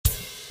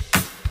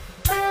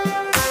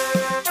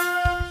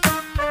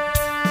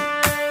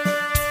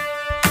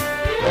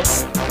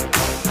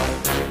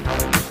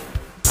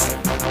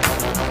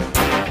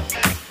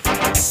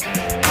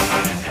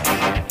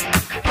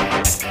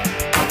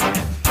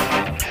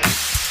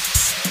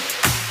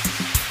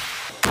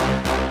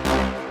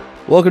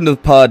Welcome to the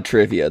Pod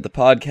Trivia, the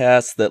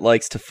podcast that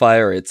likes to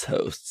fire its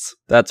hosts.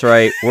 That's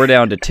right, we're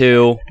down to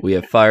 2. We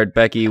have fired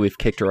Becky, we've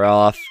kicked her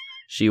off.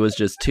 She was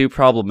just too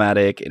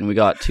problematic, and we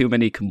got too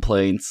many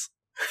complaints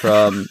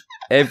from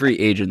every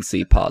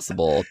agency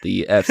possible.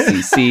 The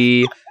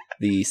FCC,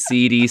 the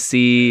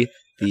CDC,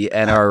 the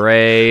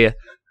NRA,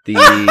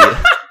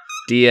 the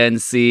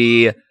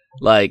DNC.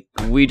 Like,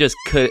 we just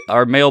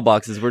our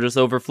mailboxes were just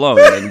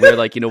overflowing, and we're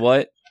like, you know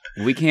what?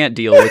 We can't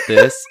deal with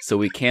this, so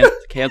we can't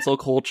cancel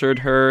cultured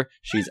her.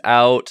 She's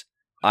out.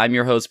 I'm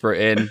your host,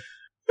 Britton.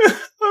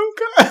 Oh,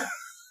 God.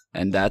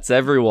 And that's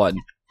everyone.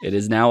 It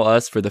is now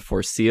us for the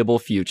foreseeable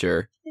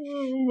future.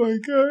 Oh, my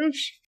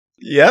gosh.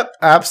 Yep,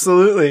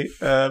 absolutely.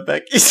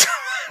 Becky's...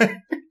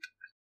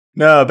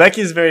 No,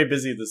 Becky's very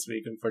busy this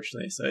week,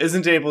 unfortunately, so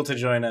isn't able to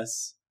join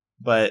us.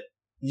 But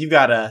you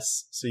got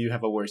us, so you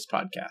have a worse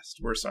podcast.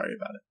 We're sorry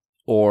about it.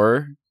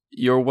 Or,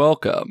 you're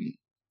welcome.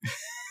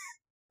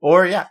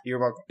 Or, yeah, you're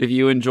welcome. If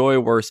you enjoy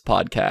worse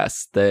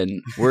podcasts,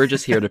 then we're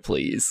just here to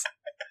please.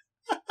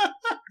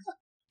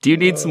 Do you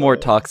need some more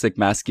toxic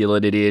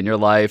masculinity in your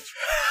life?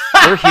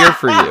 We're here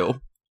for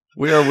you.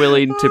 We are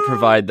willing to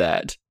provide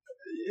that.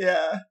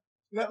 Yeah,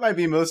 that might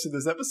be most of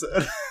this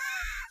episode.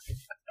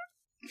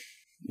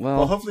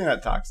 Well, hopefully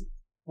not toxic.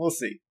 We'll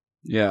see.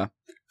 Yeah.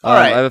 All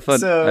right. I have a fun.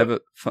 So... I have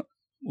a fun.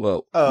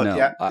 Well, oh, no.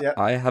 yeah.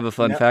 I have a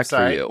fun Yep, fact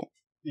sorry. for you.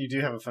 You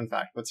do have a fun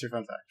fact. What's your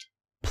fun fact?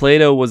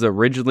 Play-Doh was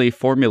originally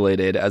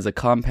formulated as a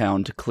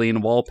compound to clean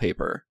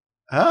wallpaper.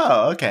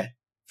 Oh, okay.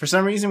 For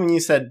some reason, when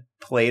you said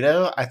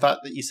Plato, I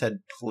thought that you said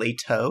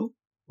Plato,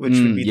 which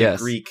would be yes.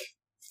 the Greek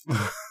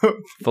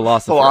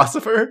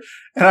Philosopher.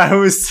 And I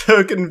was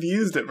so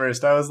confused at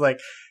first. I was like,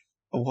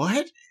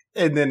 what?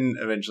 And then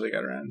eventually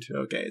got around to,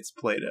 okay, it's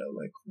Plato.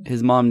 Like,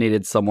 His mom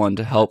needed someone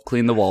to help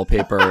clean the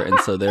wallpaper, and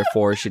so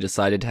therefore she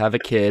decided to have a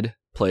kid,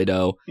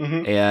 Play-Doh,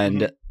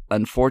 and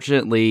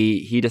unfortunately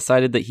he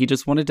decided that he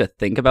just wanted to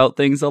think about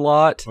things a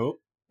lot,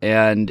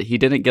 and he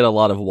didn't get a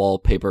lot of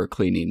wallpaper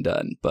cleaning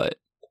done, but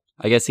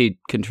I guess he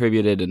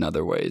contributed in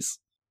other ways.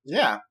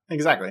 Yeah,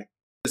 exactly.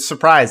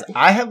 Surprise,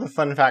 I have a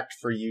fun fact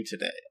for you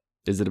today.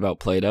 Is it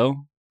about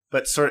Play-Doh?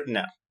 But sort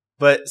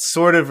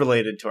of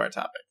related to our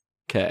topic.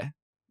 Okay.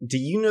 Do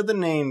you know the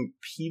name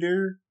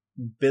Peter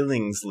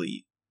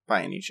Billingsley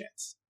by any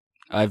chance?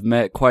 I've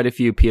met quite a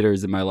few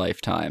Peters in my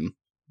lifetime,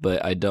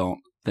 but I don't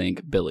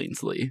think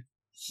Billingsley.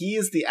 He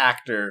is the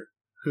actor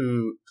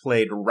who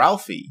played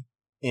Ralphie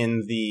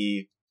in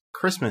the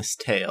Christmas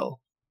Tale,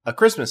 A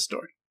Christmas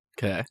Story.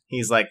 Okay.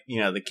 He's like,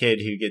 the kid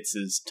who gets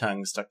his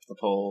tongue stuck to the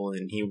pole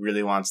and he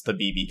really wants the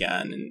BB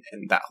gun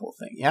and that whole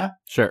thing. Yeah?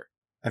 Sure.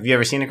 Have you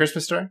ever seen A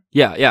Christmas Story?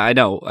 Yeah, I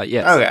know.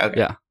 Yes.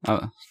 Okay.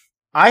 Yeah.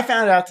 I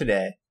found out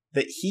today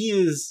that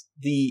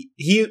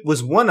he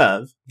was one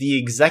of the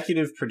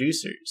executive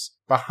producers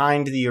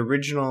behind the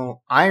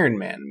original Iron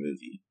Man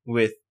movie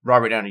with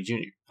Robert Downey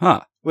Jr.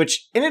 Huh.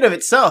 Which, in and of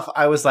itself,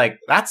 I was like,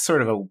 that's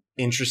sort of an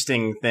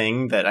interesting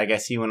thing that I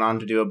guess he went on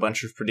to do a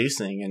bunch of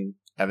producing, and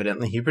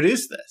evidently he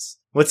produced this.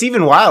 What's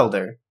even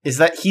wilder is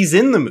that he's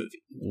in the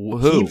movie.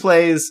 Who? He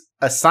plays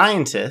a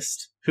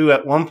scientist who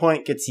at one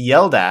point gets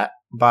yelled at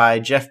by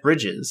Jeff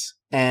Bridges.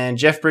 And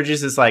Jeff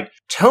Bridges is like,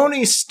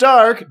 Tony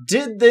Stark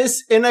did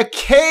this in a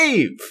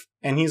cave.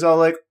 And he's all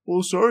like,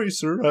 well, sorry,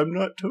 sir, I'm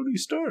not Tony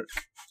Stark.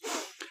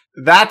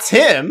 That's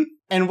him.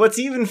 And what's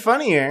even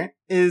funnier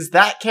is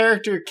that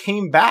character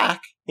came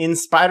back in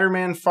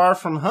Spider-Man Far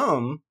From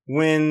Home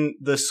when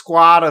the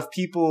squad of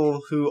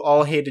people who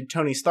all hated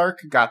Tony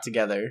Stark got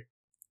together.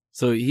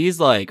 So he's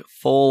like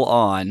full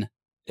on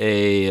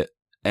a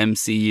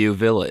MCU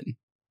villain.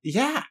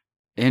 Yeah.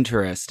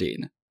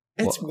 Interesting.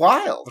 It's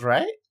wild,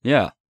 right?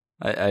 Yeah.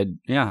 I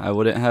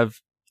wouldn't have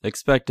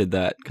expected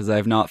that because I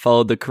have not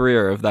followed the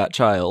career of that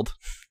child.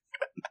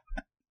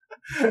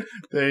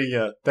 There you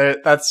go.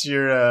 That's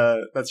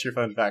your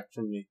fun fact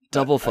from me.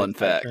 Double fun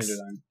facts.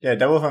 Yeah,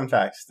 double fun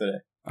facts today.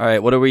 All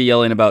right, what are we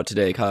yelling about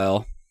today,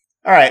 Kyle?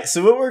 All right,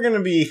 so what we're going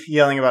to be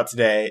yelling about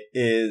today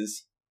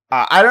is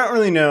I don't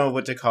really know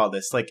what to call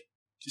this, like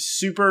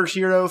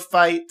superhero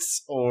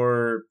fights,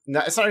 or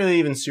it's not really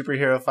even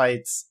superhero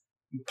fights.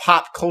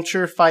 Pop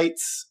culture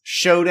fights,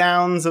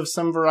 showdowns of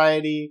some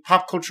variety,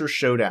 pop culture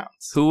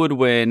showdowns. Who would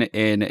win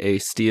in a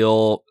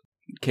steel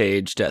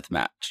cage death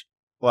match?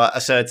 Well,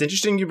 so it's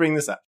interesting you bring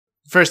this up.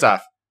 First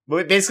off,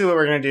 basically what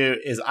we're going to do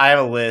is I have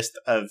a list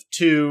of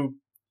 2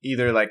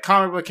 either like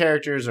comic book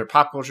characters or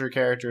pop culture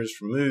characters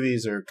from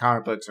movies or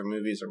comic books or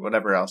movies or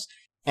whatever else.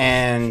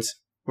 And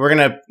we're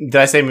going to, did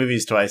I say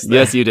movies twice there?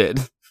 Yes, you did.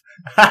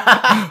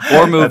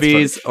 Or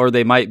movies, or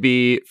they might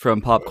be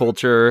from pop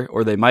culture,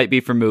 or they might be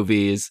from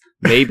movies.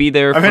 Maybe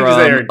they're from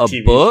a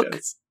TV book,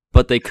 shows.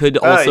 But they could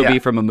also be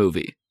from a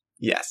movie.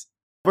 Yes.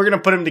 We're going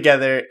to put them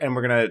together, and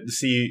we're going to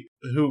see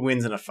who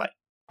wins in a fight.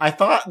 I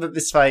thought that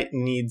this fight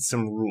needs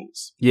some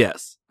rules.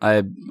 Yes,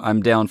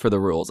 I'm down for the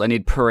rules. I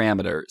need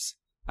parameters.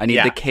 I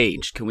need the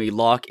cage. Can we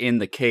lock in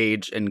the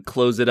cage and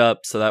close it up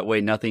so that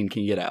way nothing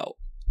can get out?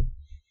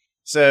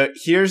 So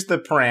here's the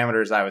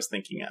parameters I was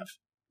thinking of.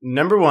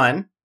 Number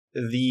 1,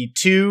 the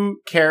 2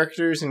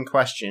 characters in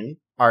question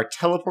are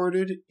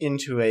teleported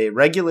into a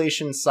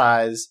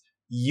regulation-size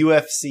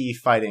UFC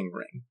fighting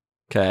ring.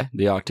 Okay,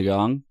 the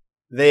octagon.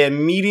 They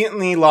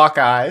immediately lock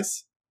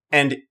eyes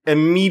and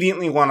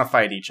immediately want to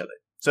fight each other.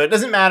 So it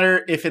doesn't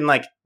matter if in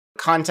like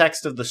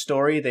context of the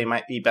story they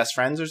might be best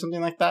friends or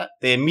something like that.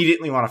 They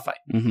immediately want to fight.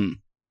 Mm-hmm.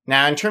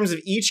 Now, in terms of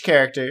each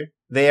character,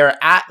 they are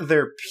at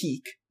their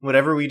peak,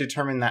 whatever we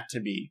determine that to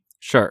be.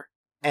 Sure.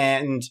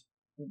 And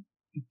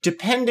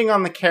depending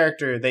on the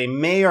character, they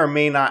may or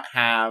may not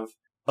have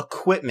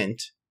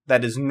equipment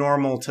that is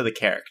normal to the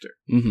character.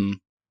 Mm-hmm.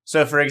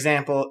 So, for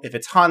example, if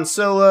it's Han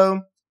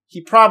Solo,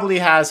 he probably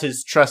has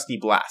his trusty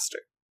blaster.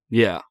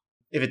 Yeah.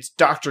 If it's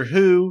Doctor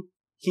Who,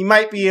 he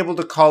might be able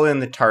to call in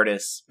the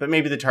TARDIS, but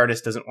maybe the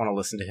TARDIS doesn't want to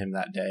listen to him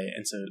that day,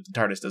 and so the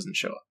TARDIS doesn't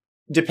show up.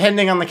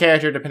 Depending on the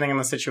character, depending on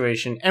the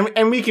situation,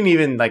 and we can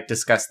even like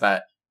discuss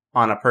that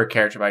on a per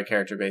character by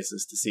character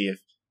basis to see if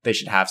they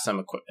should have some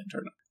equipment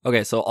or not.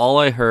 Okay, so all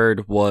I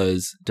heard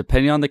was,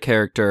 depending on the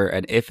character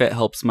and if it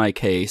helps my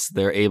case,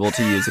 they're able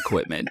to use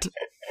equipment.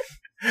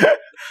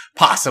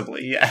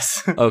 Possibly,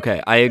 yes.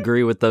 Okay, I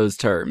agree with those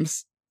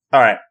terms.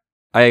 All right.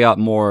 I got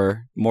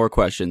more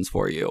questions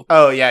for you.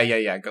 Oh,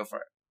 yeah. Go for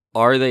it.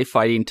 Are they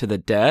fighting to the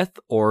death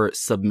or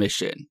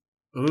submission?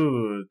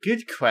 Ooh,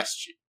 good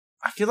question.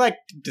 I feel like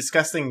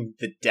discussing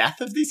the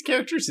death of these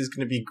characters is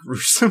going to be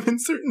gruesome in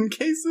certain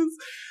cases.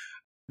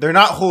 They're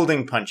not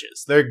holding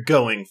punches. They're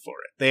going for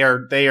it.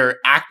 They are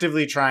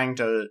actively trying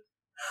to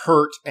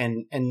hurt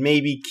and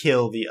maybe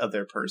kill the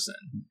other person.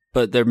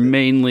 But they're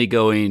mainly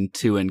going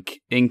to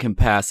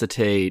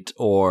incapacitate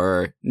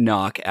or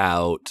knock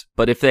out.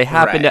 But if they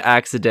happen to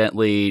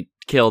accidentally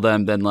kill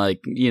them, then like,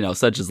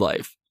 such is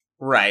life.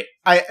 Right.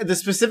 The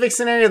specific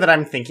scenario that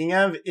I'm thinking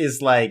of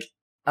is like,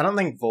 I don't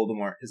think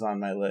Voldemort is on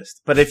my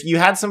list, but if you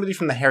had somebody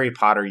from the Harry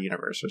Potter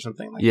universe or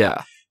something like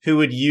that, who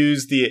would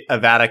use the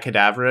Avada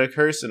Kedavra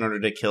curse in order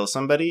to kill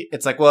somebody,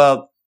 it's like,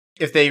 well,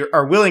 if they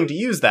are willing to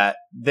use that,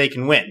 they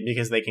can win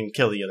because they can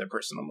kill the other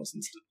person almost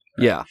instantly.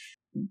 Right? Yeah.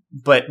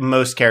 But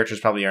most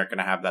characters probably aren't going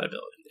to have that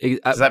ability.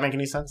 Does that make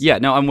any sense? Yeah,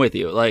 no, I'm with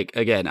you. Like,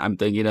 again, I'm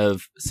thinking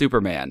of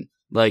Superman.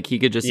 Like, he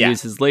could just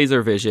use his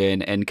laser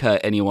vision and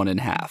cut anyone in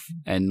half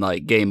and,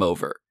 like, game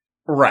over.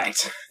 Right.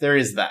 There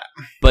is that.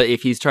 But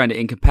if he's trying to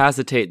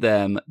incapacitate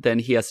them, then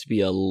he has to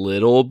be a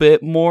little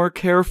bit more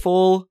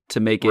careful to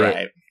make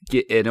it,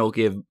 it'll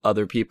give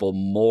other people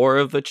more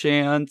of a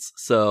chance.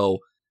 So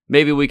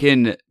maybe we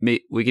can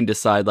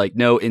decide, like,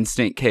 no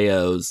instant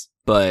KOs,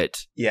 but...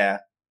 Yeah,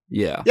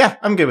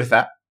 I'm good with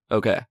that.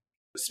 Okay.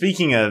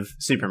 Speaking of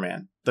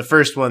Superman, the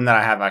first one that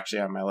I have actually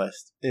on my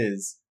list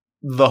is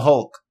the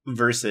Hulk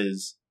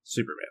versus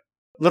Superman.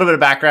 A little bit of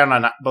background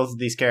on both of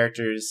these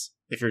characters,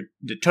 if you're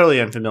totally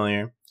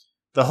unfamiliar.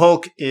 The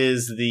Hulk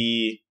is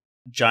the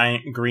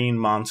giant green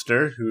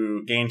monster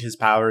who gained his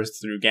powers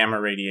through gamma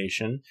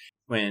radiation.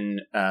 When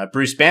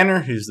Bruce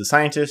Banner, who's the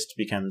scientist,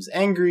 becomes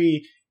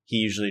angry, he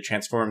usually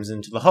transforms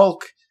into the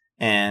Hulk,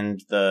 and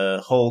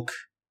the Hulk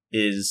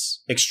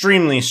is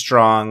extremely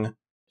strong,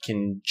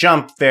 can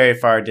jump very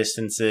far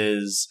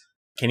distances,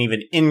 can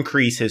even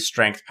increase his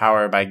strength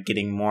power by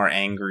getting more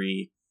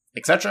angry,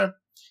 etc.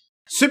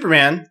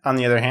 Superman, on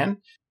the other hand,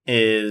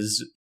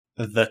 is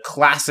the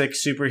classic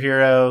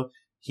superhero.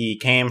 He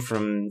came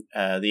from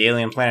the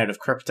alien planet of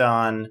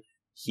Krypton.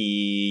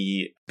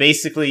 He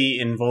basically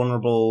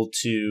invulnerable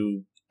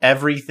to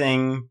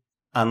everything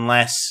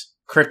unless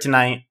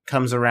kryptonite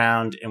comes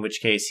around, in which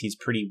case he's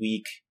pretty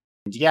weak.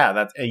 And yeah,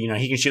 that's, he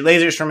can shoot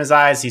lasers from his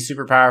eyes. He's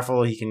super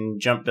powerful. He can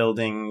jump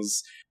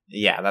buildings.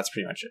 Yeah, that's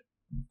pretty much it.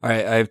 All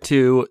right, I have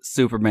 2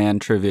 Superman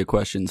trivia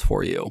questions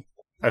for you.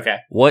 Okay.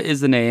 What is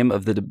the name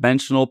of the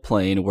dimensional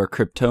plane where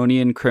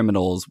Kryptonian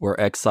criminals were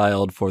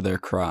exiled for their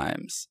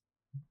crimes?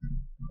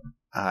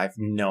 I have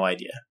no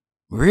idea.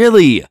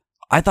 Really?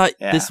 I thought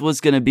this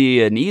was going to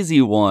be an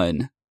easy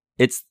one.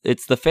 It's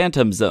the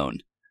Phantom Zone.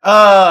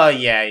 Oh,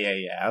 yeah,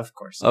 of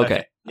course.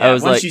 Okay. Yeah, I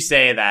was once like, you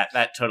say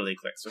that totally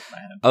clicks with my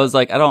head. I was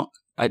like,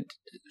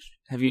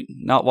 have you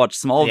not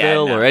watched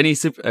Smallville or any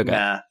super... Okay.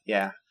 Nah,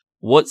 yeah.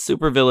 What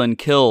supervillain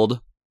killed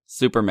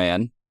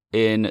Superman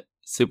in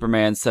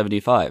Superman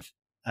 75?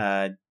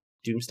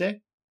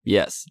 Doomsday?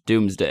 Yes,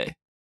 Doomsday.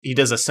 He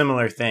does a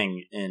similar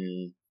thing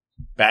in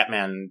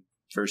Batman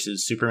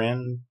versus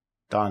Superman,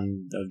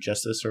 Dawn of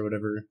Justice, or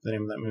whatever the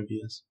name of that movie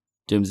is.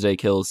 Doomsday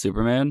kills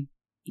Superman?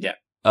 Yeah.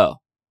 Oh,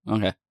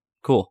 okay.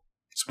 Cool.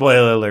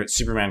 Spoiler alert,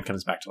 Superman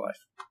comes back to life.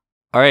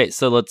 All right,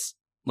 so let's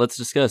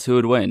discuss who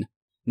would win.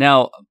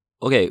 Now,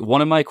 okay,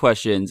 one of my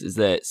questions is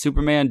that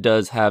Superman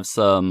does have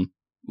some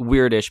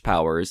weirdish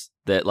powers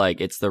that, like,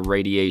 it's the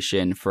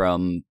radiation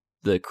from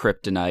the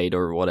kryptonite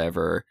or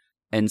whatever.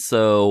 And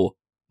so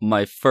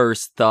my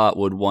first thought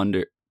would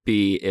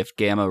be if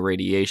gamma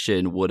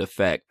radiation would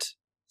affect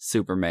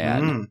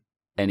Superman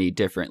any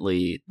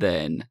differently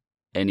than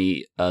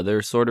any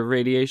other sort of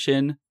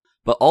radiation.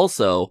 But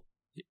also,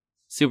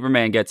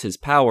 Superman gets his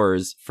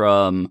powers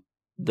from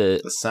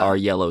our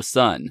yellow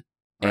sun.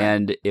 Right.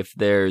 And if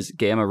there's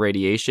gamma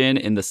radiation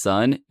in the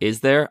sun, is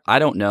there? I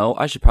don't know.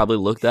 I should probably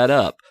look that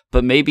up.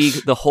 But maybe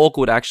the Hulk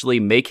would actually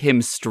make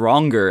him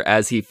stronger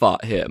as he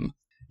fought him.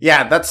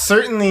 Yeah, that's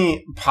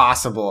certainly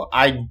possible.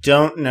 I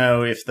don't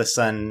know if the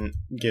sun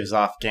gives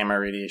off gamma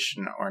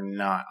radiation or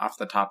not off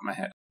the top of my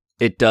head.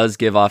 It does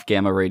give off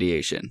gamma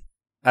radiation.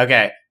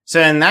 Okay,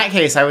 so in that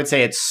case, I would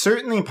say it's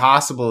certainly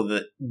possible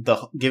that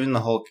given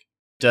the Hulk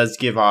does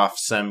give off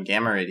some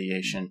gamma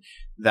radiation,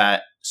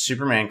 that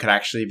Superman could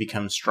actually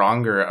become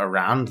stronger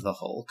around the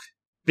Hulk.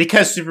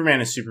 Because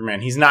Superman is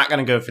Superman, he's not going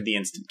to go for the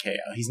instant KO.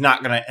 He's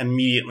not going to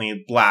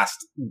immediately blast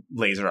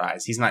laser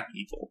eyes. He's not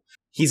evil.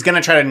 He's going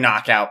to try to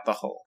knock out the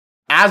Hulk.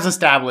 As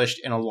established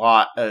in a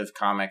lot of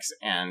comics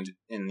and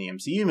in the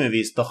MCU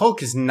movies, the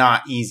Hulk is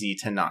not easy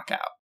to knock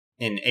out.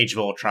 In Age of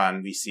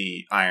Ultron, we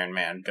see Iron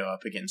Man go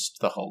up against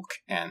the Hulk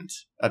and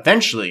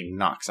eventually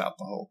knocks out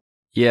the Hulk.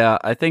 Yeah,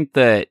 I think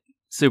that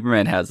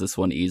Superman has this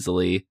one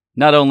easily.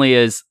 Not only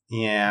is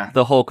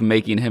the Hulk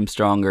making him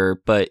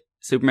stronger, but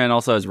Superman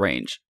also has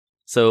range.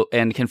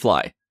 And can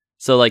fly.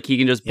 So like he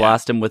can just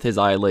blast him with his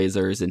eye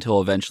lasers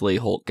until eventually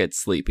Hulk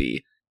gets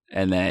sleepy.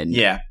 And then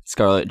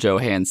Scarlett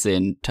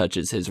Johansson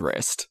touches his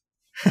wrist.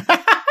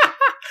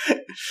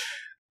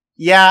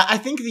 Yeah, I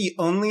think the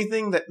only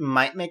thing that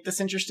might make this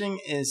interesting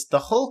is the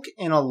Hulk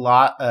in a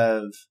lot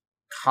of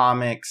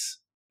comics,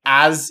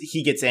 as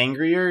he gets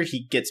angrier,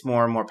 he gets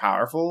more and more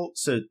powerful.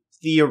 So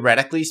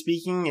theoretically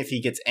speaking, if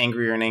he gets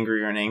angrier and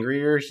angrier and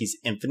angrier, he's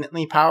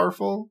infinitely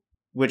powerful,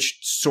 which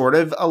sort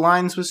of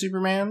aligns with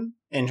Superman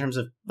in terms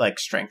of like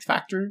strength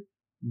factor.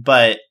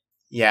 But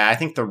yeah, I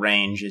think the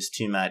range is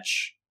too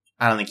much.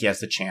 I don't think he has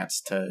the chance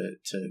to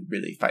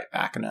really fight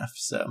back enough.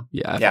 So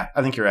yeah,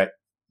 I think you're right.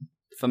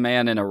 If a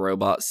man in a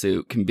robot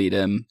suit can beat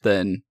him,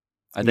 then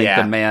I think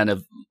the man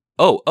of...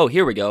 Oh,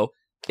 here we go.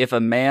 If a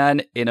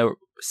man in a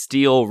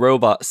steel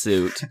robot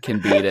suit can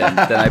beat him,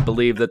 then I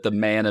believe that the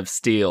Man of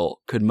Steel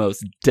could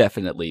most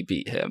definitely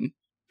beat him.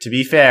 To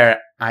be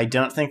fair, I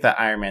don't think that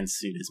Iron Man's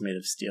suit is made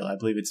of steel. I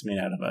believe it's made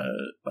out of a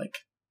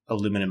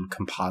aluminum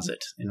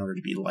composite in order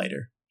to be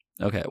lighter.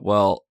 Okay,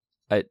 well,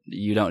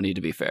 you don't need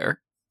to be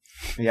fair.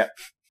 Yeah.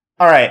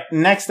 All right,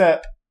 next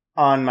up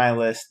on my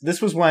list,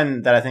 this was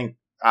one that I think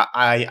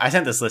I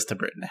sent this list to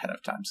Britton ahead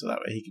of time so that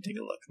way he could take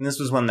a look. And this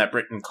was one that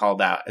Britton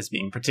called out as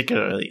being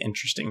particularly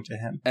interesting to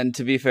him. And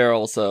to be fair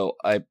also,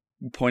 I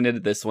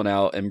pointed this one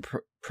out and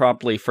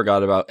promptly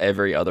forgot about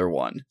every other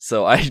one.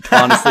 So I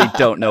honestly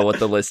don't know what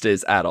the list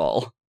is at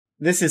all.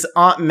 This is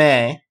Aunt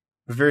May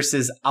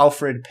versus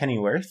Alfred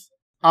Pennyworth.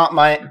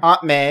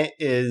 Aunt May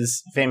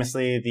is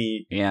famously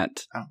the...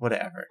 Aunt.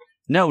 Whatever.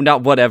 No,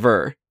 not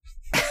whatever.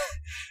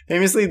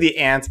 Famously the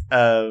aunt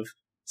of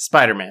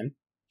Spider-Man.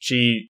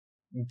 She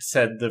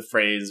said the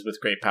phrase, with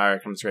great power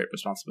comes great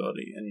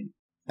responsibility.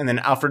 And then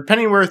Alfred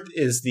Pennyworth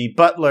is the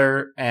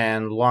butler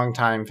and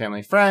longtime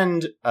family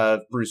friend of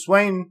Bruce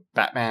Wayne,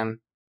 Batman.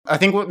 I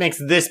think what makes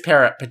this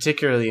pair up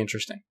particularly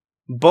interesting,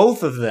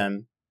 both of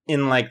them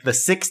in like the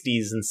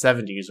 60s and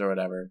 70s or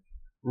whatever,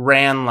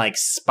 ran like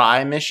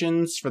spy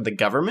missions for the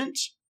government.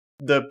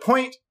 The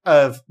point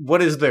of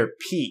what is their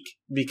peak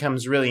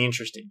becomes really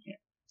interesting here.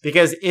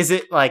 Because is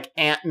it like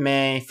Aunt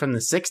May from the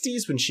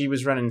 60s when she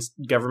was running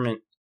government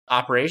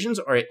operations,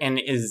 and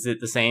is it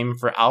the same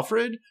for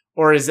Alfred,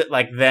 or is it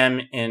like them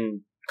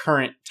in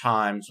current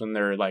times when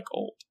they're like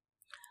old?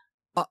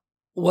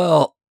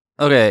 Well,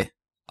 okay,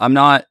 I'm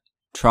not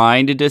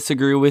trying to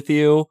disagree with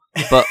you,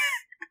 but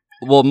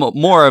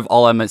more of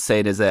all I'm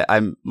saying is that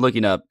I'm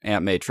looking up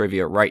Aunt May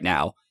trivia right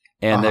now,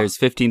 and there's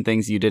 15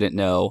 things you didn't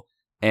know,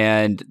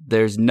 and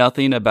there's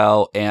nothing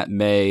about Aunt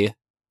May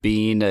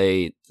being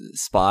a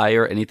spy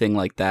or anything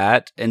like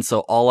that, and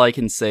so all I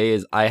can say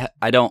is I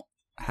don't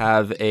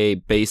have a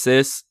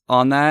basis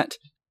on that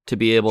to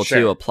be able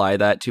to apply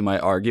that to my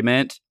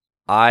argument.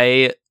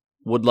 I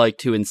would like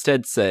to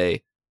instead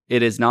say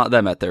it is not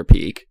them at their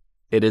peak.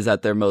 It is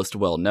at their most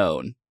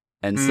well-known.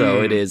 And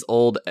so it is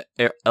old,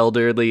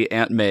 elderly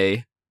Aunt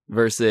May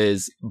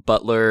versus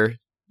Butler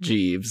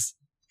Jeeves.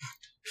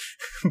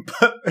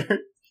 Butler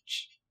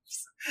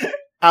Jeeves.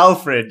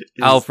 Alfred,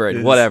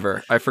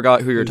 whatever. I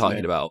forgot who you're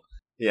talking about.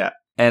 Yeah.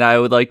 And I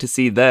would like to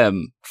see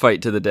them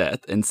fight to the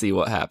death and see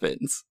what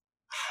happens.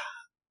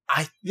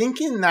 I think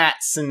in that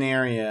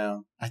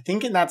scenario,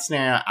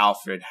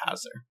 Alfred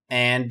has her.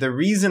 And the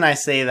reason I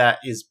say that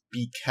is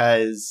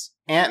because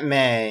Aunt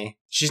May,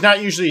 she's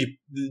not usually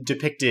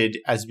depicted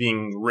as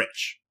being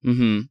rich.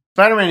 Mm-hmm.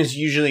 Spider-Man is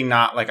usually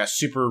not like a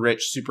super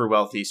rich, super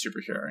wealthy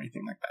superhero or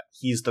anything like that.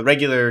 He's the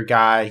regular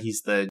guy.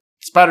 He's the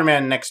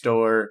Spider-Man next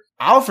door.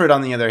 Alfred,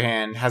 on the other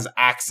hand, has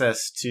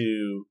access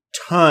to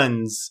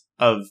tons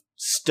of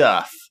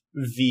stuff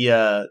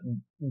via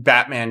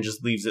Batman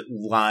just leaves it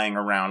lying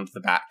around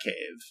the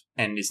Batcave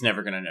and is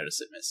never going to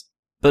notice it missing.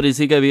 But is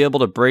he going to be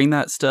able to bring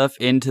that stuff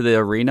into the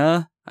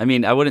arena? I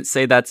mean, I wouldn't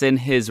say that's in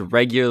his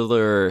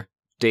regular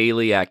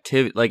daily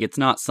activity. Like, it's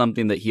not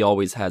something that he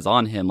always has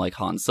on him like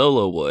Han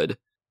Solo would.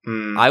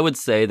 I would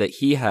say that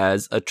he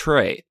has a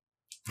tray.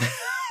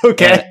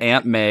 Okay. And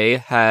Aunt May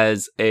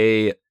has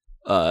a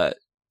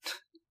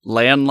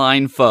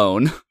landline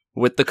phone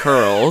with the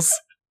curls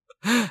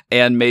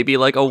and maybe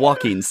like a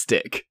walking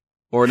stick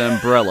or an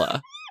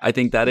umbrella. I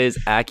think that is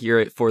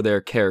accurate for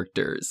their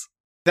characters.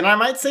 Then I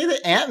might say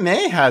that Aunt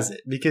May has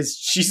it, because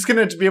she's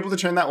going to be able to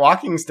turn that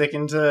walking stick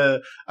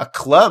into a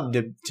club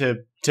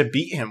to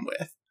beat him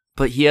with.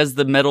 But he has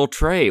the metal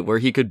tray where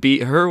he could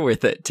beat her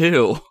with it,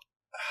 too.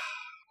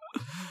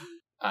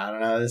 I don't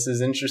know. This is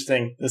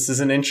interesting. This is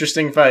an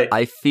interesting fight.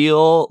 I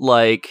feel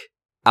like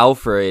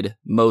Alfred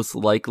most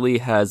likely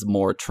has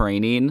more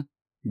training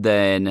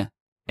than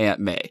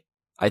Aunt May.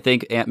 I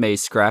think Aunt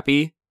May's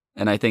scrappy,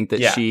 and I think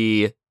that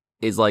she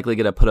is likely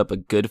going to put up a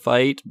good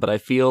fight, but I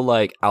feel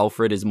like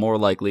Alfred is more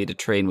likely to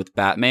train with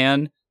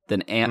Batman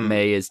than Aunt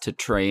May is to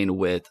train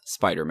with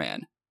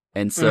Spider-Man.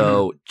 And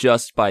so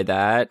just by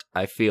that,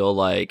 I feel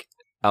like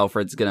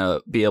Alfred's going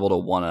to be able to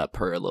one-up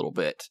her a little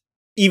bit.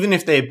 Even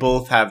if they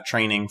both have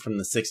training from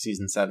the 60s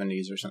and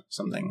 70s or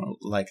something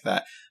like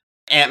that,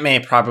 Aunt May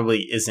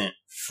probably isn't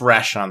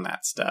fresh on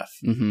that stuff.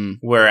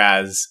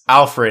 Whereas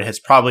Alfred has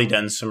probably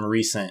done some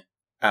recent,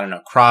 I don't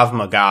know, Krav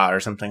Maga or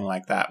something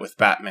like that with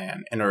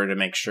Batman in order to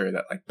make sure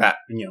that like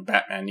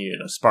Batman needed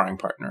a sparring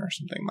partner or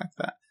something like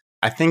that.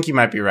 I think you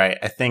might be right.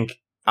 I think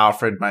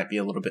Alfred might be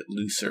a little bit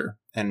looser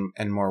and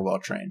more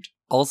well-trained.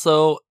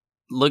 Also,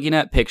 looking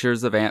at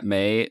pictures of Aunt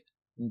May,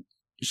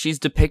 she's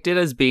depicted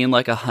as being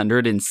like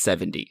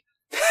 170.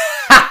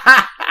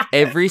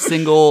 Every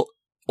single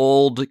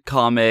old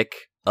comic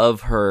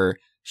of her,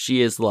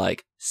 she is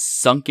like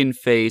sunken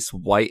face,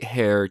 white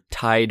hair,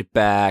 tied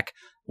back,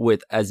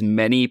 with as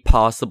many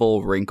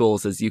possible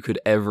wrinkles as you could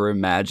ever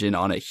imagine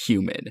on a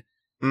human.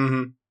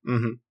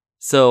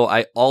 So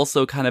I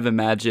also kind of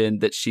imagine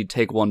that she'd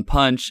take one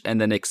punch and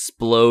then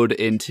explode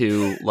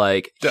into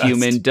like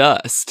human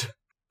dust.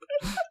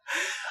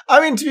 I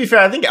mean, to be fair,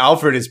 I think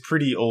Alfred is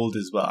pretty old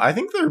as well. I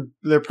think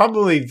they're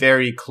probably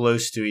very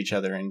close to each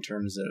other in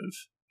terms of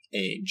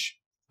age.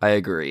 I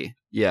agree.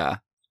 Yeah.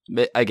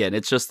 Again,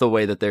 it's just the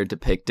way that they're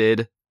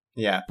depicted.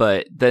 Yeah.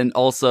 But then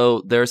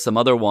also there are some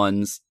other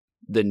ones.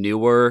 The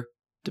newer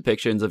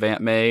depictions of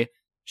Aunt May,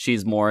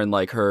 she's more in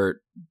like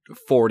her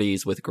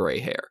 40s with gray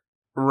hair.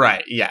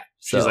 Right, yeah.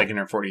 She's like in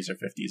her 40s or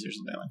 50s or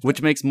something like that.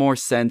 Which makes more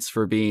sense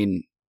for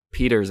being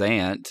Peter's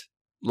aunt.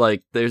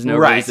 Like, there's no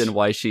reason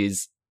why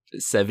she's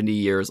 70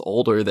 years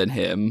older than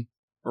him.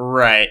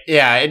 Right,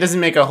 yeah. It doesn't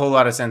make a whole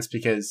lot of sense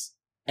because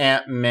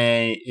Aunt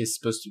May is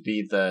supposed to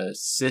be the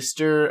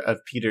sister of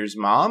Peter's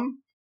mom.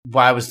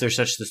 Why was there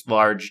such this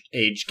large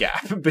age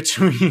gap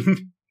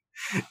between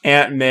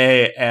Aunt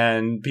May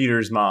and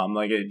Peter's mom?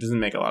 Like, it doesn't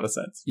make a lot of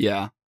sense.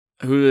 Yeah.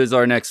 Who is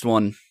our next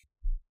one?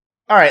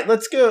 All right,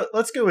 let's go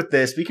with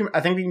this.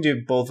 I think we can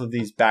do both of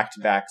these back to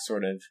back,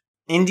 sort of.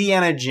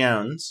 Indiana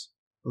Jones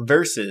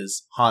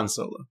versus Han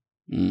Solo.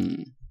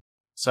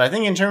 So I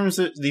think in terms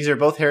of, these are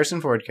both Harrison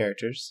Ford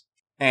characters,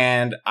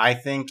 and I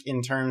think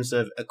in terms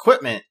of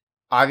equipment,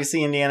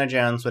 obviously Indiana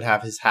Jones would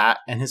have his hat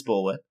and his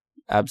bullwhip.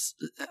 I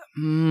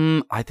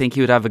think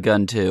he would have a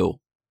gun too.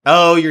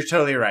 Oh, you're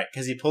totally right,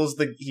 because he pulls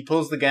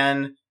the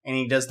gun and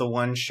he does the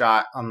one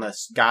shot on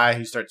this guy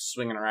who starts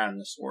swinging around in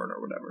the sword or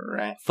whatever,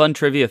 right? Fun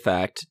trivia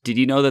fact: did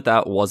you know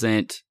that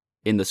wasn't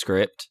in the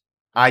script?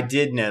 I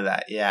did know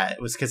that. Yeah,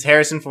 it was because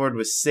Harrison Ford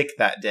was sick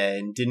that day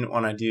and didn't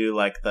want to do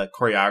like the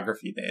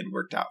choreography they had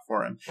worked out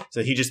for him,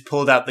 so he just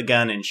pulled out the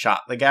gun and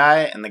shot the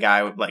guy, and the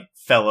guy would like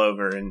fell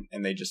over,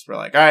 and they just were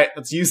like, "All right,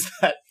 let's use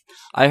that."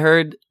 I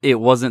heard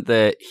it wasn't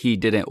that he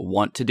didn't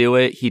want to do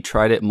it. He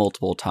tried it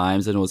multiple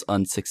times and was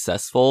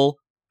unsuccessful.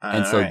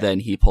 And so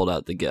then he pulled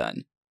out the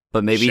gun.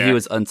 But maybe he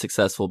was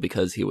unsuccessful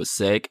because he was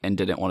sick and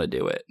didn't want to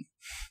do it.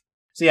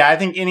 So yeah, I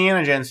think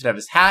Indiana Jones would have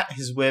his hat,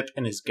 his whip,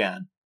 and his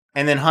gun.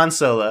 And then Han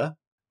Solo,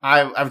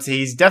 I would say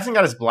he's definitely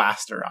got his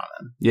blaster on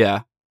him.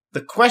 Yeah.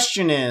 The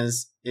question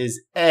is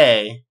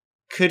A,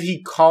 could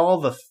he call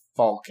the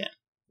Falcon?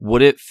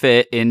 Would it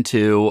fit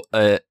into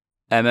a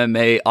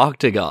MMA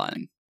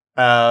octagon?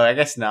 I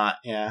guess not,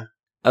 yeah.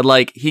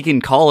 Like, he can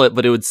call it,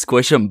 but it would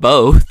squish them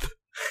both.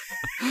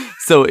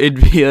 So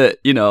it'd be a,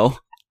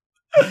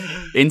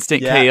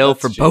 instant KO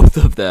for both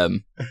of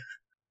them.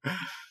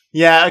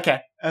 Yeah,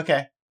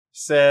 okay.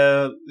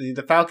 So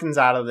the Falcon's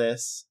out of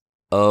this.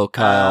 Oh,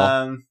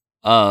 Kyle.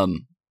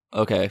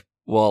 Okay.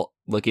 Well,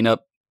 looking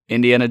up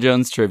Indiana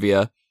Jones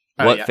trivia,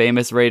 what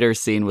famous Raiders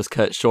scene was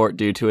cut short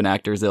due to an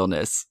actor's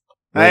illness?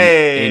 When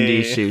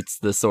Indy shoots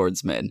the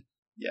swordsman.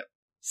 Yep.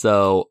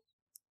 So,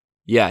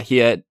 yeah,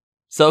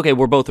 okay,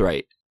 we're both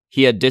right.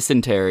 He had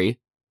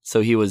dysentery,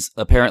 so he was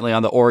apparently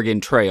on the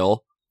Oregon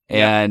Trail,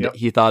 and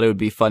he thought it would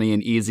be funny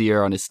and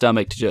easier on his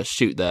stomach to just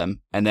shoot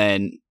them, and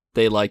then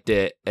they liked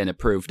it and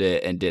approved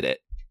it and did it.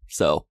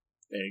 So,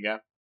 there you go.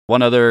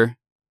 One other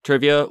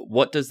trivia,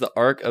 what does the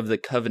Ark of the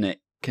Covenant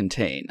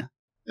contain?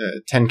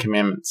 10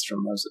 Commandments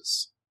from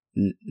Moses.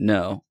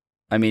 No.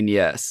 I mean,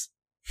 yes.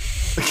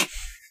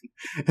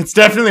 It's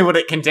definitely what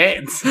it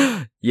contains.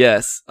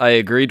 Yes, I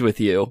agreed with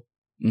you.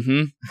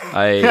 Due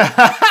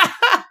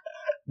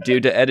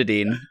to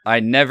editing, I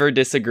never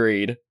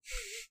disagreed.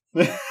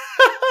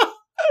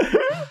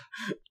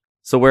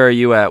 So where are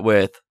you at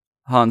with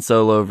Han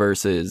Solo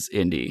versus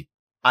Indy.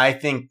 I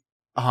think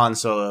Han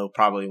Solo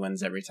probably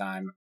wins every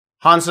time.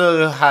 Han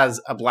Solo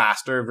has a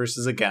blaster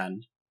versus a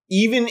gun.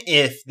 Even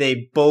if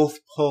they both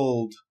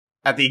pulled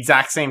at the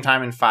exact same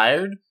time and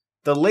fired,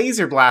 the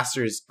laser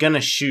blaster is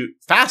gonna shoot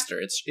faster.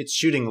 It's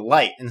shooting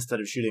light instead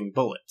of shooting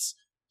bullets.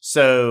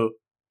 So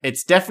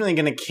it's definitely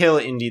gonna kill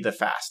Indy the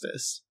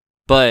fastest.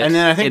 But and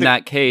then I think in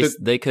that case,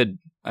 they could,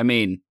 I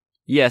mean,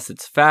 yes,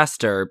 it's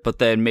faster, but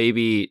then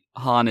maybe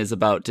Han is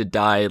about to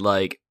die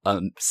like a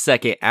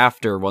second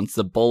after once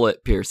the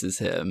bullet pierces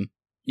him,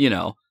 you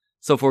know.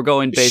 So if we're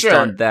going based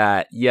on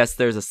that, yes,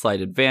 there's a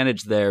slight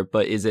advantage there,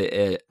 but is it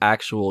an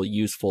actual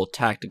useful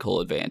tactical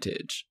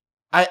advantage?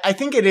 I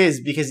think it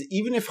is, because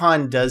even if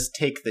Han does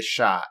take the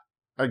shot,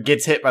 or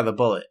gets hit by the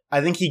bullet, I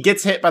think he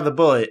gets hit by the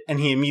bullet, and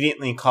he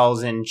immediately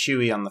calls in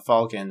Chewie on the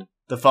Falcon.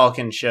 The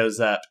Falcon shows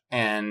up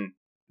and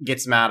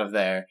gets him out of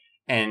there,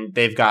 and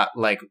they've got,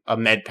 like, a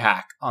med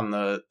pack on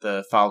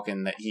the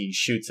Falcon that he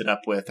shoots it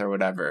up with or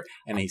whatever,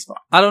 and he's fine.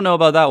 I don't know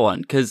about that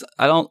one, because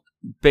I don't,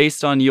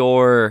 based on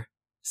your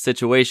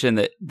situation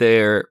that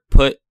they're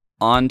put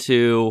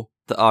onto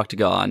the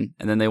Octagon,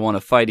 and then they want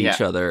to fight each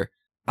other,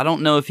 I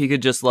don't know if he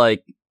could just,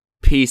 like,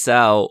 peace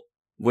out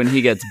when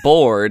he gets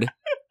bored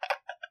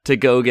to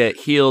go get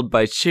healed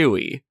by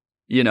Chewie,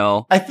 you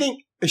know? I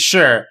think,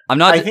 sure.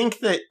 I think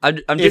that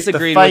I'm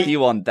disagreeing with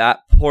you on that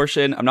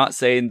portion. I'm not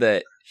saying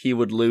that he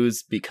would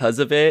lose because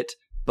of it,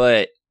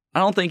 but I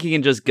don't think he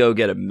can just go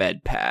get a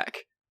med pack.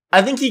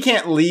 I think he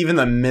can't leave in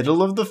the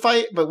middle of the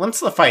fight, but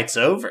once the fight's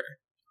over.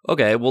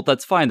 Okay, well,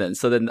 that's fine then.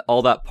 So then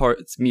all that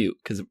part's moot,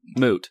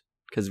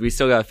 because we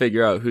still gotta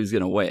figure out who's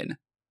gonna win.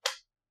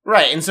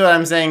 Right, and so what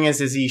I'm saying is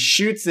he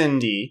shoots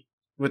Indy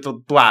with the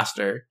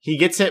blaster, he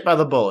gets hit by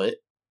the bullet,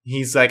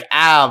 he's like,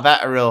 ow,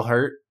 that real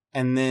hurt,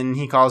 and then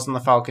he calls on the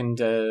Falcon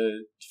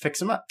to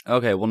fix him up.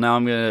 Okay, well now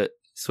I'm gonna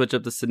switch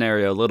up the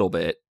scenario a little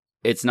bit.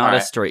 It's not a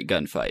straight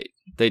gunfight.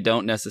 They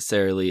don't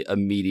necessarily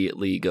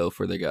immediately go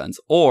for their guns.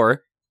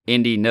 Or,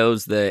 Indy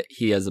knows that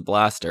he has a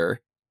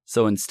blaster,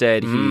 so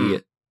instead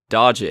he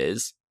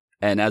dodges,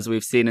 and as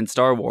we've seen in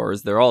Star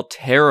Wars, they're all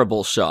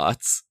terrible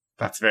shots.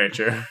 That's very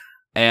true.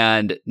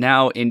 And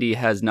now Indy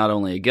has not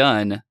only a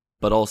gun,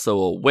 but also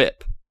a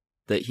whip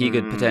that he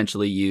could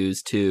potentially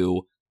use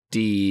to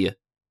degun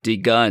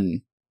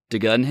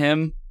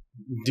him?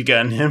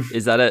 Degun him?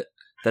 Is that it?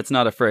 That's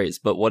not a phrase,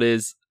 but what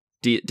is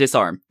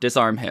disarm?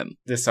 Disarm him.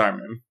 Disarm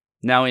him.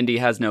 Now Indy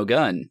has no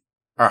gun.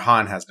 Or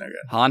Han has no gun.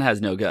 Han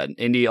has no gun.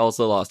 Indy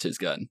also lost his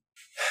gun.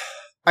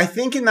 I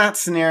think in that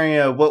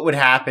scenario, what would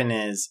happen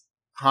is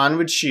Han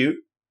would shoot,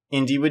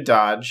 Indy would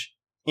dodge,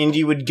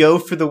 Indy would go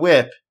for the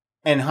whip,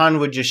 and Han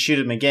would just shoot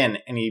him again,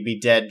 and he'd be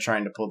dead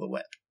trying to pull the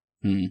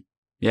whip.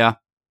 Yeah,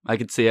 I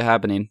could see it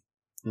happening.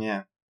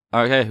 Yeah.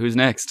 Okay, who's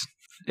next?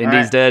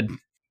 Indy's dead.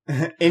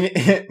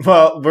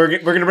 Well, we're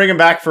going to bring him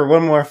back for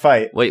one more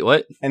fight. Wait,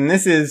 what? And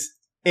this is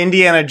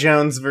Indiana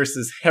Jones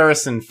versus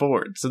Harrison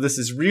Ford. So this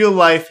is real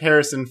life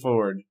Harrison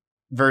Ford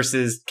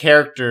versus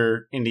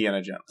character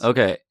Indiana Jones.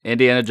 Okay,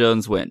 Indiana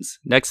Jones wins.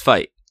 Next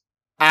fight.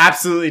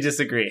 Absolutely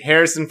disagree.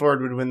 Harrison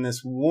Ford would win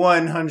this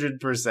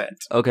 100%.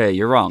 Okay,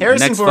 you're wrong.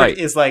 Harrison Next Ford fight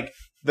is like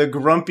the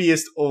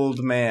grumpiest old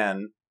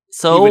man.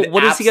 So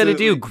what is he got to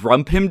do?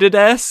 Grump him to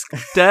death?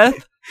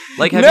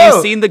 Like, have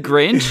you seen The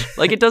Grinch?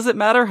 Like, it doesn't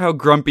matter how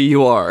grumpy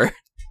you are.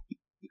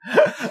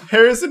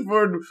 Harrison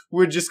Ford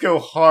would just go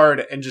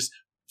hard and just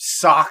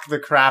sock the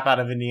crap out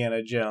of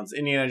Indiana Jones.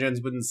 Indiana Jones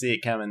wouldn't see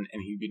it coming,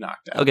 and he'd be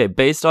knocked out. Okay,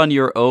 based on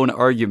your own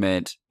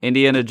argument,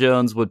 Indiana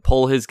Jones would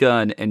pull his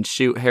gun and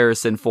shoot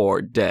Harrison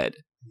Ford dead.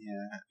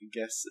 Yeah, I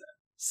guess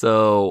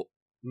so.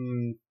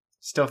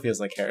 Still feels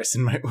like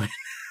Harrison might win.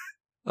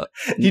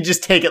 He'd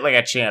just take it like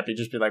a champ. He'd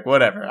just be like,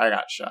 whatever, I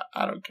got shot.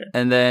 I don't care.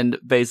 And then,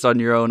 based on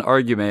your own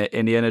argument,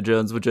 Indiana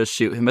Jones would just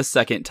shoot him a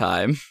second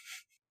time.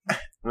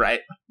 Right.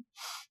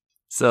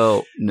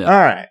 So, no. All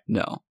right.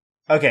 No.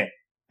 Okay.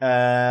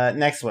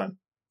 Next one.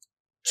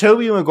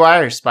 Tobey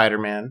Maguire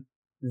Spider-Man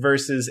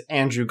versus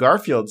Andrew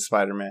Garfield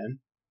Spider-Man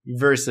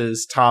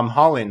versus Tom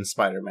Holland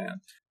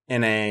Spider-Man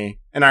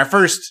in our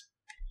first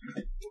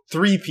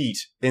three-peat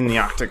in the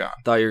Octagon.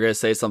 Thought you were going to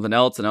say something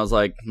else, and I was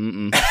like,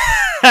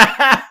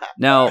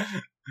 Now,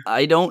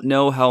 I don't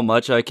know how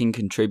much I can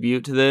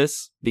contribute to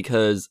this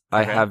because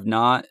I have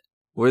not...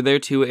 Were there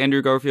 2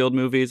 Andrew Garfield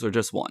movies or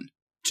just 1?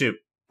 2.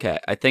 Okay,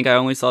 I think I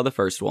only saw the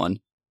first one.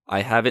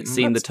 I haven't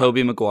seen the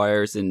Tobey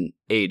Maguires in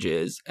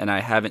ages, and I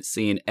haven't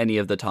seen any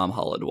of the Tom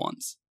Holland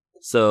ones.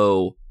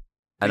 So,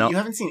 You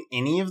haven't seen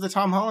any of the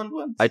Tom Holland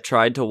ones? I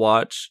tried to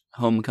watch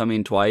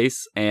Homecoming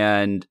twice,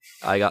 and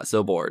I got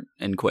so bored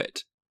and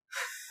quit.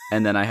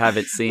 And then I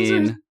haven't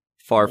seen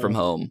Far From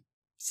Home.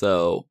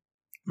 So...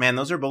 Man,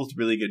 those are both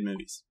really good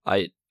movies.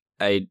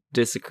 I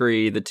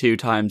disagree the 2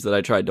 times that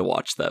I tried to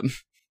watch them.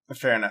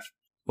 Fair enough.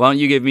 Why don't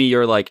you give me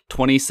your,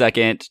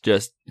 20-second,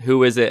 just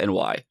who is it and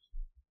why?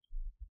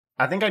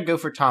 I think I'd go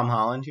for Tom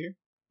Holland here.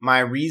 My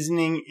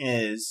reasoning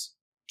is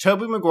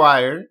Tobey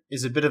Maguire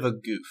is a bit of a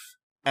goof.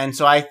 And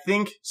so I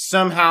think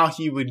somehow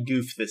he would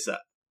goof this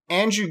up.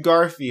 Andrew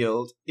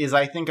Garfield is,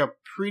 I think, a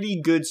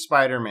pretty good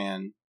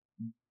Spider-Man,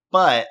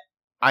 but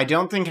I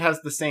don't think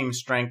has the same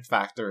strength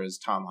factor as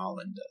Tom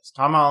Holland does.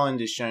 Tom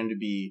Holland is shown to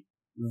be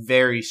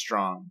very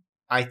strong.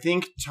 I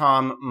think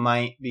Tom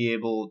might be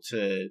able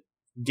to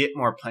get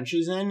more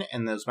punches in,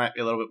 and those might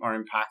be a little bit more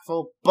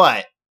impactful,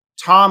 but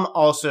Tom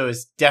also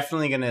is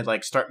definitely going to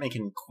like start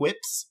making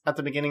quips at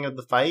the beginning of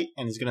the fight,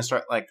 and he's going to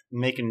start like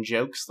making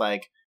jokes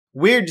like,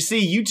 weird to see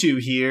you two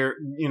here,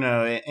 you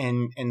know,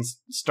 and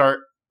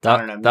start, I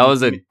don't know. That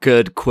was a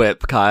good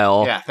quip,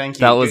 Kyle. Yeah, thank you.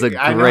 That was a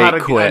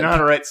great quip. I know how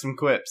to write some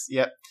quips.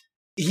 Yep.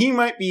 He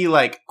might be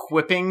like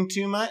quipping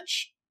too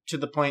much to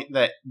the point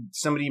that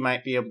somebody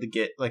might be able to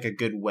get like a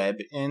good web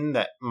in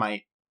that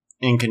might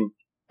I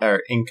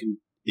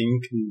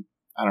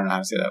don't know how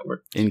to say that word.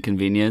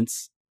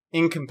 Inconvenience.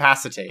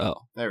 Incapacitate.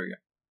 Oh, there we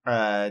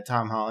go.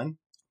 Tom Holland.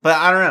 But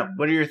I don't know.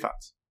 What are your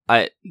thoughts?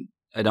 I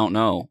don't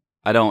know.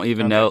 I don't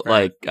even know.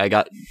 Like I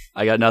got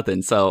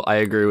nothing. So I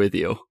agree with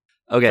you.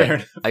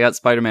 Okay, I got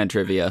Spider-Man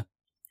trivia.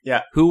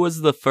 Yeah. Who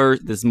was the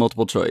first? This is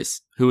multiple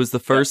choice. Who was the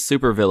first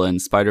supervillain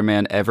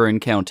Spider-Man ever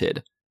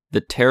encountered? The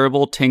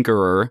Terrible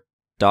Tinkerer,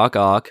 Doc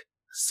Ock,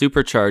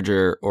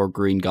 Supercharger, or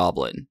Green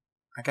Goblin?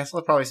 I guess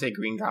I'll probably say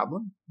Green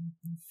Goblin.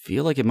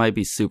 Feel like it might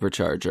be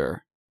Supercharger.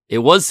 It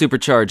was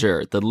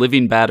Supercharger, the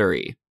living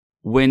battery.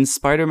 When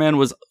Spider-Man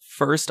was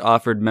first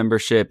offered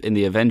membership in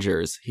the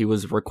Avengers, he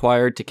was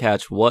required to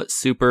catch what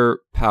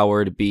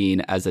super-powered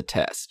being as a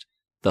test?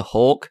 The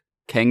Hulk,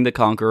 Kang the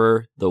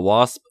Conqueror, the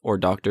Wasp, or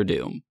Doctor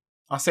Doom?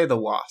 I'll say the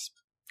Wasp.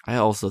 I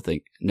also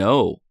think,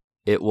 no,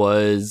 it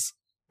was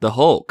the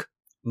Hulk.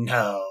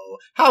 No.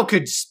 How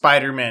could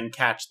Spider-Man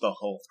catch the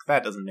Hulk?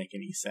 That doesn't make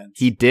any sense.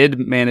 He did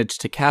manage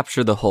to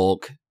capture the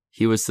Hulk.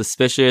 He was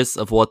suspicious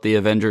of what the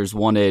Avengers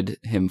wanted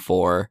him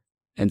for,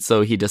 and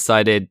so he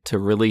decided to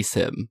release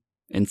him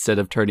instead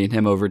of turning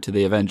him over to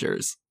the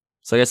Avengers.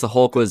 So I guess the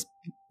Hulk was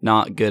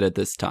not good at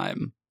this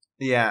time.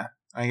 Yeah,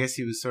 I guess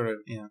he was sort of,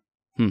 yeah.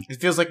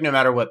 It feels like no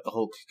matter what, the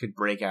Hulk could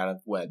break out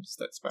of webs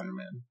that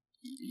Spider-Man.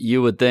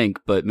 You would think,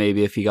 but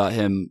maybe if he got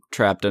him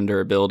trapped under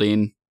a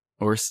building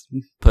or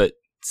put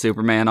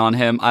Superman on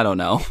him, I don't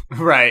know.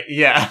 Right,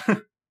 yeah.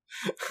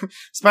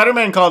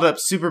 Spider-Man called up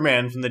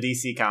Superman from the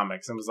DC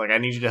Comics and was like, I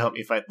need you to help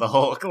me fight the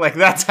Hulk. Like,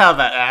 that's how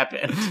that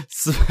happened.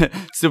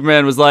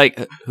 Superman was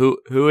like,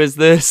 who is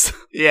this?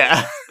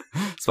 Yeah.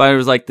 Spider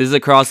was like, this is a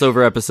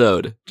crossover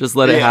episode. Just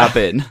let it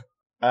happen.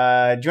 Do you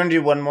want to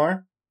do one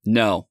more?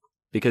 No,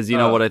 because you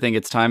know what I think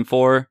it's time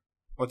for?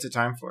 What's it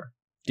time for?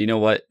 Do you know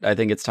what I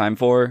think it's time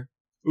for?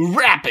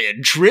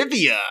 Rapid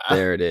Trivia!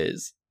 There it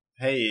is.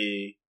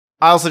 Hey.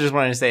 I also just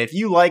wanted to say, if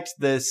you liked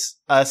this,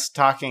 us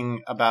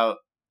talking about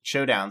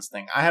showdowns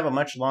thing, I have a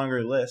much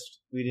longer list.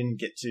 We didn't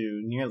get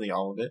to nearly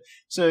all of it.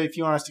 So if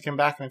you want us to come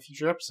back in a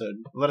future episode,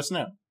 let us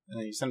know.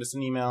 You send us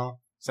an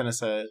email, send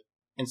us a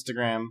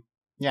Instagram.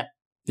 Yeah.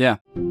 Yeah.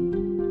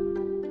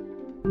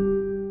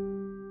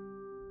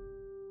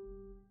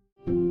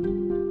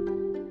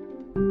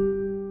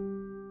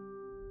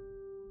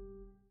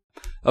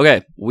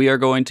 Okay, we are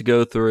going to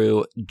go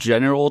through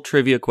general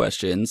trivia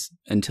questions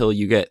until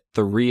you get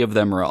 3 of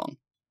them wrong.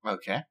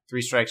 Okay.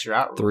 3 strikes, you're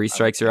out. 3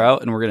 strikes, you're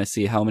out, and we're going to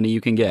see how many you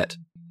can get.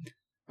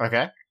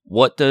 Okay.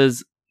 What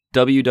does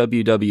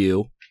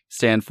www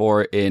stand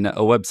for in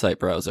a website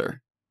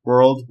browser?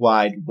 World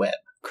Wide Web.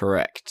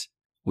 Correct.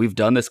 We've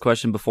done this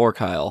question before,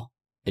 Kyle,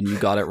 and you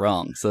got it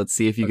wrong. So let's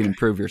see if you can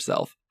improve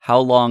yourself. How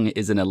long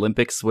is an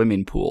Olympic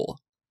swimming pool?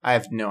 I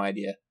have no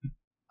idea.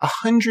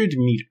 100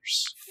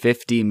 meters.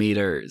 50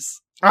 meters.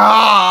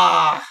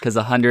 Ah! Because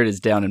 100 is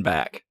down and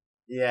back.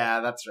 Yeah,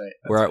 that's right.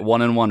 We're at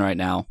 1-1 right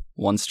now.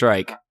 1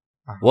 strike.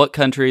 What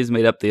countries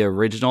made up the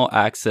original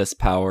Axis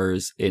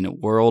powers in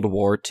World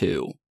War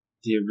II?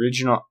 The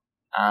original...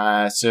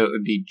 so it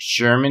would be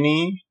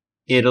Germany,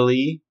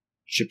 Italy,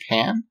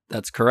 Japan?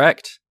 That's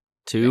correct.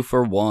 2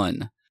 for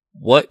 1.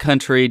 What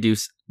country do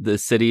the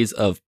cities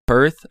of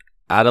Perth,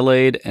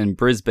 Adelaide, and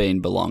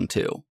Brisbane belong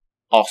to?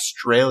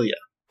 Australia.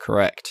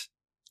 Correct.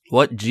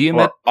 What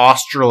Or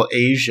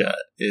Australasia,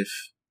 if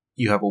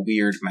you have a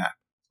weird map.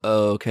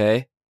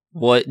 Okay.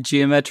 What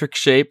geometric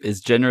shape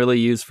is generally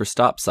used for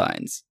stop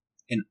signs?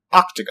 An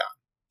octagon.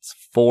 It's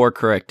 4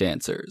 correct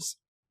answers.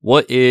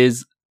 What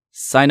is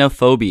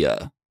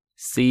cynophobia?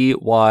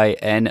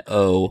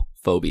 C-Y-N-O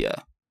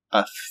phobia.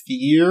 A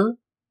fear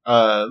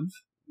of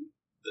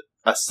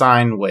a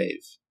sine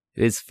wave.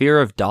 It is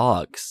fear of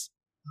dogs.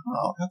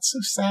 Oh, that's so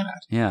sad.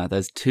 Yeah,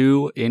 that's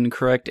 2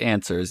 incorrect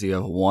answers. You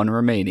have 1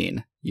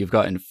 remaining. You've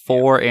gotten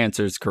 4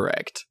 answers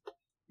correct.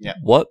 Yeah.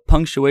 What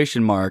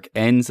punctuation mark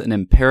ends an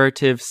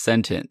imperative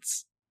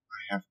sentence?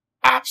 I have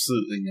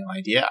absolutely no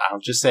idea. I'll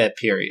just say a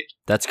period.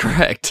 That's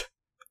correct.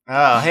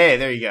 Oh, hey,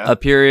 there you go. A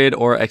period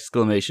or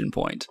exclamation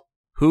point.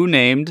 Who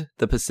named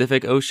the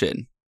Pacific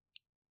Ocean?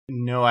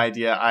 No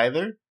idea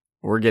either.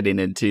 We're getting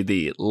into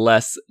the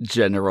less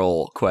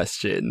general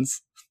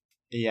questions.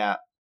 Yeah.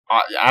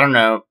 I don't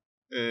know.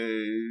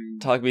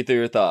 Talk me through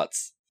your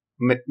thoughts.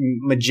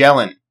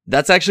 Magellan.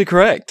 That's actually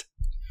correct.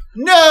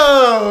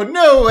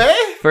 No way.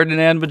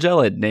 Ferdinand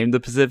Magellan named the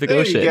Pacific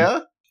Ocean. There you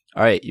go.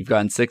 All right, you've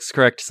gotten 6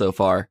 correct so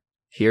far.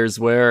 Here's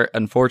where,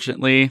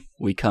 unfortunately,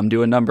 we come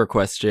to a number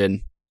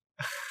question.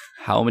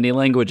 How many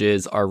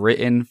languages are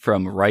written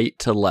from right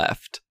to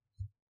left?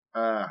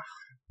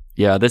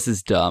 Yeah, this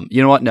is dumb.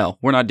 You know what? No,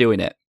 we're not doing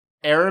it.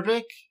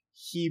 Arabic,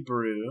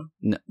 Hebrew.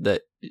 No,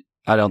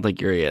 I don't think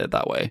you're it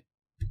that way.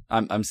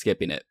 I'm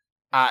skipping it.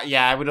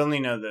 Yeah, I would only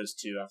know those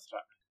two off the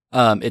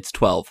top. It's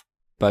 12,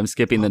 but I'm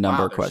skipping the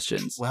number there's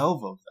questions.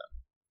 12 of them.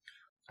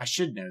 I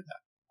should know that.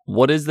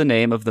 What is the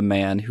name of the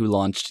man who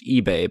launched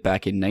eBay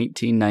back in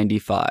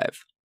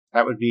 1995?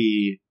 That would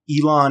be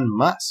Elon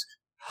Musk.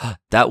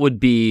 That would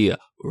be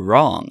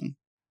wrong.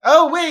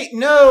 Oh, wait,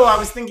 no, I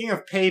was thinking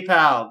of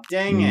PayPal.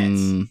 Dang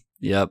it.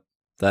 Yep,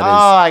 that is.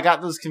 I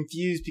got those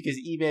confused because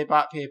eBay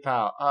bought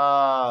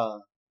PayPal.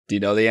 Do you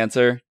know the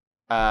answer?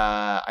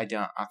 I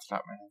don't, off the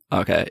top of my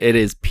head. Okay, it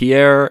is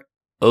Pierre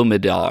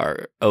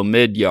Omidyar.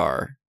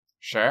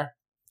 Sure.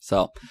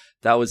 So,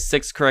 that was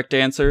 6 correct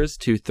answers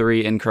to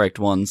 3 incorrect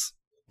ones.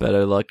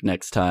 Better luck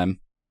next time.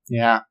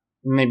 Yeah,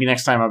 maybe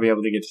next time I'll be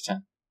able to get to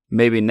 10.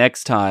 Maybe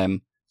next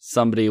time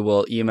somebody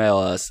will email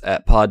us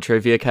at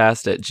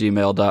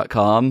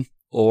podtriviacast@gmail.com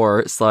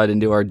or slide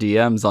into our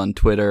DMs on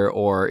Twitter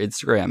or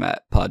Instagram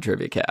at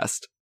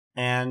podtriviacast.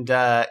 And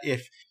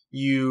if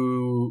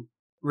you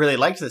really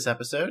liked this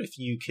episode, if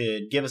you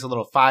could give us a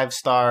little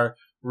 5-star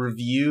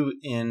review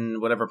in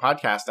whatever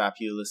podcast app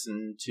you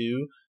listen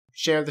to,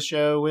 share the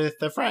show with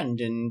a friend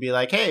and be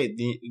like, hey,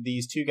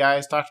 these two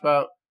guys talked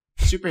about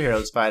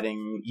superheroes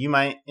fighting. You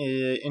might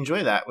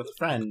enjoy that with a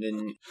friend,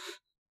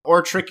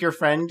 or trick your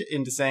friend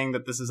into saying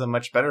that this is a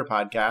much better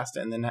podcast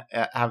and then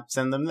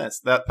send them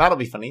this. That'll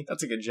be funny.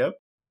 That's a good joke.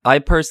 I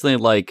personally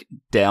like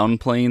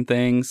downplaying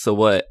things, so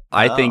what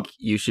I think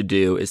you should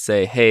do is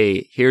say,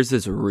 hey, here's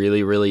this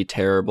really, really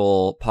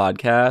terrible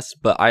podcast,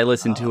 but I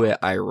listen to it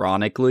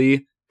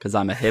ironically because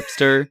I'm a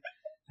hipster.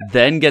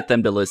 Then get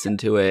them to listen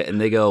to it, and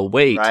they go,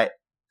 wait,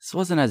 this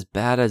wasn't as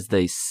bad as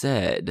they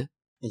said.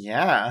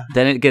 Yeah.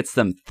 Then it gets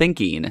them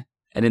thinking,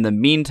 and in the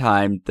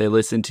meantime, they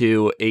listen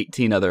to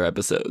 18 other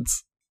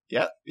episodes.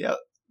 Yep.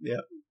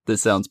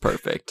 This sounds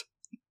perfect.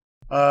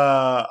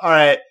 All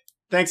right.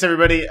 Thanks,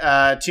 everybody.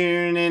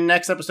 Tune in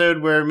next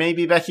episode where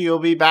maybe Becky will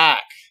be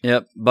back.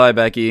 Yep. Bye,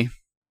 Becky.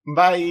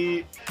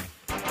 Bye.